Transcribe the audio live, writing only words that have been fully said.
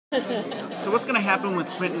So what's going to happen with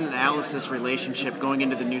Quentin and Alice's relationship going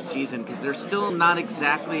into the new season? Because they're still not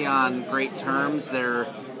exactly on great terms.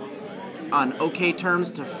 They're on okay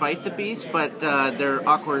terms to fight the Beast, but their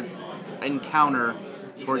awkward encounter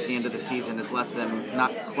towards the end of the season has left them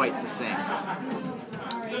not quite the same.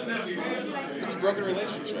 It's a broken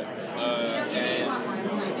relationship, and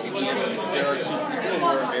there are two people who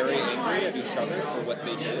are very angry at each other for what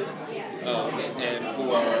they did, and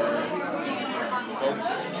who are both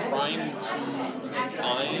trying to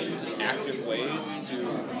find active ways to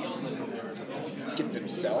get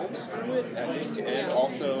themselves through it, I think, and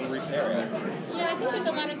also repair it. Yeah, I think there's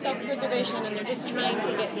a lot of self-preservation, and they're just trying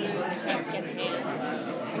to get through the task at hand.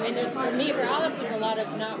 I mean, for Alice, there's a lot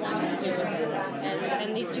of not wanting to deal with it,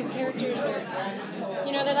 and these two characters are,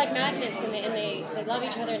 they're like magnets, and they love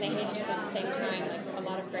each other and they hate each other at the same time. Like a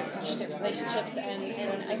lot of great passionate relationships, and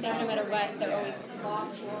I think no matter what, they're always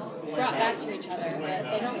brought back to each other,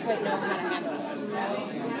 but they don't quite know how to handle it.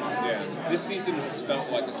 Yeah, this season has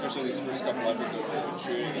felt like, especially these first couple episodes we've been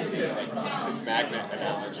shooting, it feels like this magnet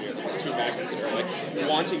analogy of these two magnets that are like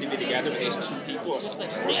wanting to be together, but these two people are just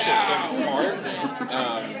like pushing them apart.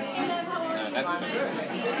 That's the feeling.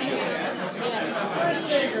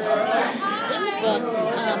 In the book,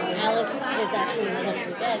 Alice is actually supposed to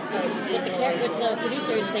be dead, but with the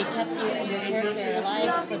producers, they kept your character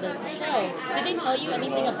alive for the show. Did they tell you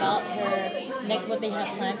anything about her, like what they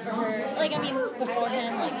have planned for her? Like, I mean,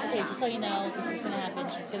 beforehand, like, okay, just so you know, this is gonna happen.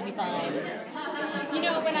 She's gonna be fine.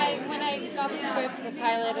 When I got the script, the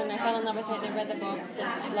pilot, and I fell in love with it, and I read the books, and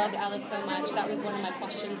I loved Alice so much, that was one of my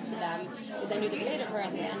questions to them, because I knew the fate of her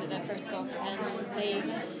at the end of the first book, and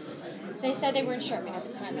they said they weren't sure. I mean, at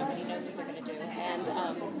the time, nobody knows what they're going to do. And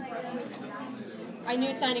I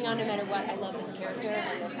knew signing on no matter what, I love this character.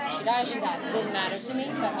 She dies, she dies. It didn't matter to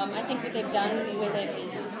me. But I think what they've done with it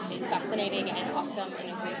is fascinating and awesome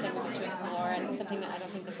and a great thing to explore and something that I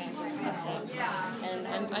don't think the fans are expecting. And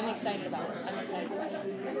I'm excited about it. I'm excited about it.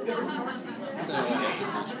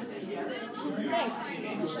 Thanks.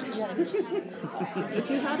 If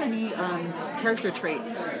you had any character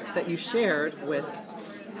traits that you shared with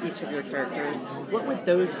each of your characters, what would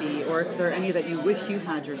those be, or if there are any that you wish you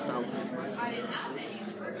had yourself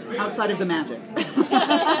outside of the magic?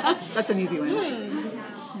 That's an easy one.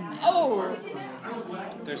 Oh,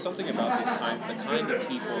 there's something about the kind of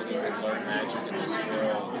people who can learn magic in this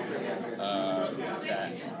world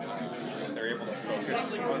that they're able to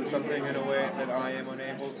focus on something in a way that I am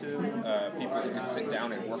unable to. People who can sit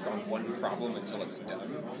down and work on one problem until it's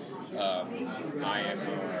done. I am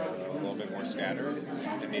a little bit more scattered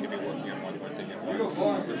and need to be working on one more thing at once.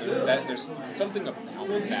 So there's something about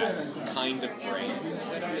that kind of brain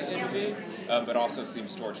that I envy, but also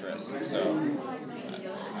seems torturous. So.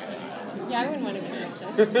 Yeah, I wouldn't want to be a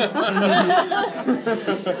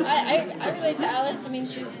I relate to Alice. I mean,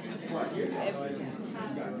 she's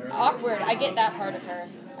awkward. I get that part of her.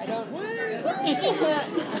 I don't. But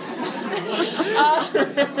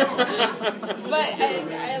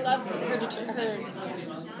I love her.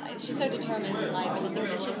 She's so determined in life, and the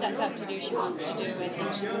things that she sets out to do, she wants to do,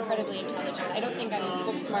 and she's incredibly intelligent. I don't think I'm as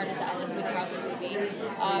book smart as Alice would probably be,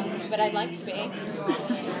 but I'd like to be. I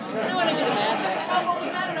don't want to do the magic.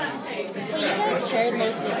 So you guys shared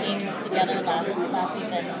most of the scenes together last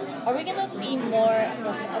season. Are we gonna see more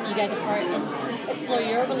of you guys apart and explore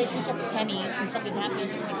your relationship with Penny since something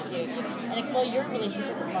happened between the two of you, and explore your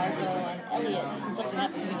relationship with Margot and Elliot since something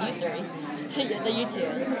happened with you three? You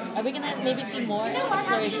two. Are we gonna maybe see more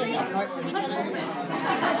exploration apart from each other? I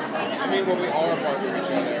mean, when we are apart from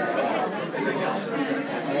each other.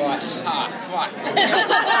 Well, fuck.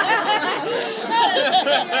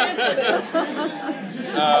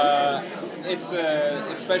 It's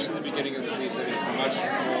especially the beginning of the season. It's much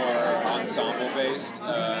more ensemble based.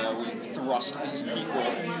 We've thrust these people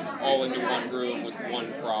all into one room with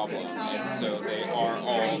one problem, and so they are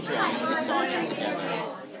all trying to solve it together.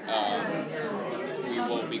 We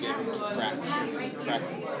will begin to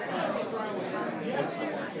what's the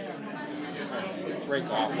word? Break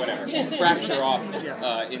off, whatever. Fracture off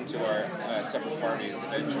into our separate parties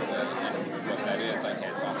eventually. And what that is, I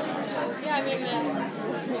can't talk about. Yeah, I mean,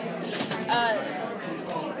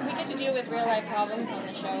 we get to deal with real life problems on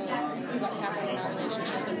the show and what happened in our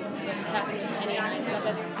relationship and what happened with Penny and I and stuff.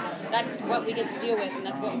 That's what we get to deal with, and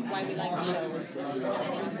that's why we like the show. It's not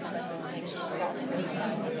like those things just fall to the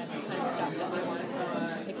wayside. That's the kind of stuff that we want to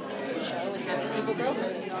explore in the show and how these people grow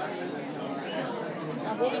from this.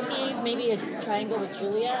 Will we see maybe a triangle with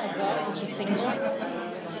Julia as well, since she's single?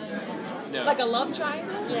 No. Like a love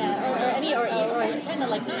triangle? Yeah, or kind of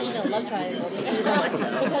like the love triangle.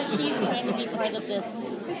 Because she's trying to be part of this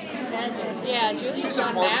Magic. Yeah, Julie's She's a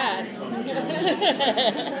not part- bad.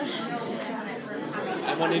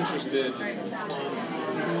 I'm uninterested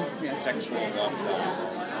in sexual love.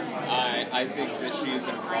 I think that she's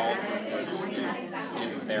involved in this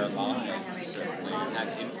in their lives, certainly, and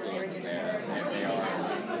has influence there, and they are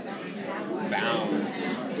bound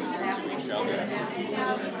to each other.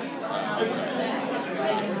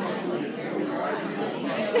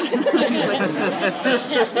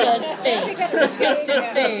 Disgusted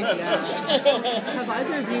face. Have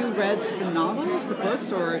either of you read the novels, the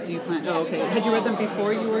books, or do you plan? Oh, okay. Had you read them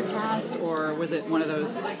before you were cast, or was it one of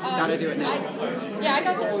those gotta do it now? I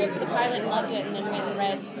got the script for the pilot and loved it, and then went and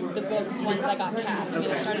read the books once I got cast. I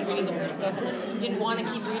mean, I started reading the first book, and then didn't want to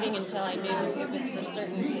keep reading until I knew it was for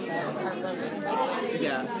certain, because I was heartbroken if I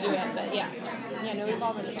couldn't do it. But yeah, no, we've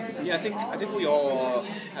all read the books. Yeah, I think we all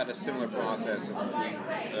had a similar process. Of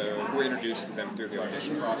we were introduced to them through the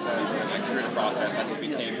audition process, and then through the process, I think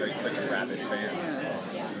became very quick and rabid fans.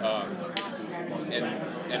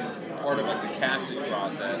 And part of the casting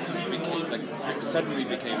process, it suddenly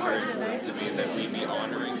became very important to me that we be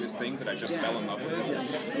honoring this thing that I just fell in love with.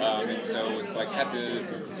 And so it's had the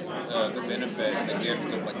benefit and the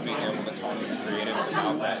gift of being able to talk to the creatives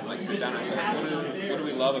about that and sit down and say, what do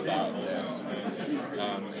we love about this?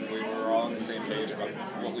 And we were all on the same page about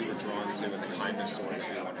what we were drawn to and the kind of story that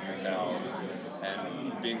we wanted to tell.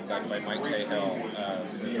 And being done by Mike Cahill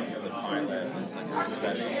for the pilot was very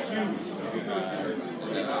special.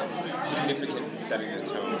 Significant in setting the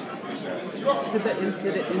tone for the show.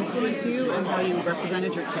 Did it influence you and how you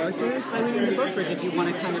represented your characters by reading the book, or did you want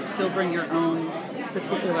to kind of still bring your own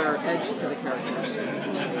particular edge to the characters?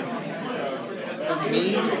 For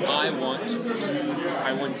me, I want to be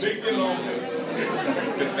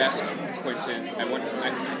the best Quentin.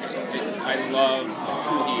 I love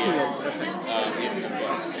who he is in the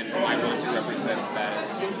books, and I want to represent that as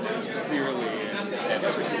clearly and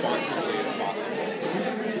as responsibly as possible.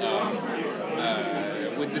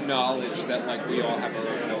 With the knowledge that we all have our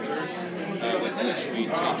own filters, with which we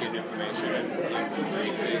take in information and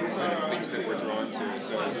read things and things that we're drawn to.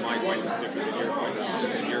 So my Quentin is different than your Quentin, is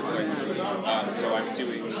different than your Quentin. So I'm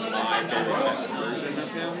doing my very best version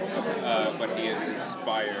of him, but he is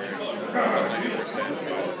inspired 100%.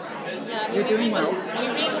 Yeah, You're doing well. We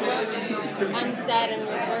read the books on set, and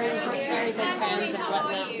we're very, very big fans of what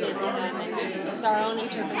Mike did with them, and it's our own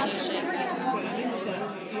interpretation,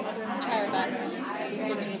 but try our best to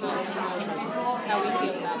stick to the books and how we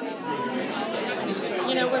feel about them.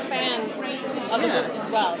 We're fans of the books as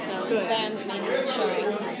well, so it's fans making the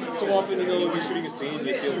show. So often, you'll be shooting a scene,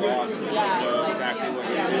 you feel lost, and you don't know exactly what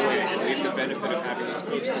you're doing. We have the benefit of having these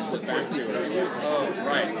books to flip back to, and you're like, oh,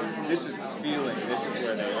 right, this is the feeling, this is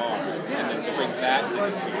where they are. And then to bring that to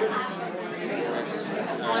the scene is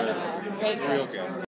It's wonderful. It's a great real gift.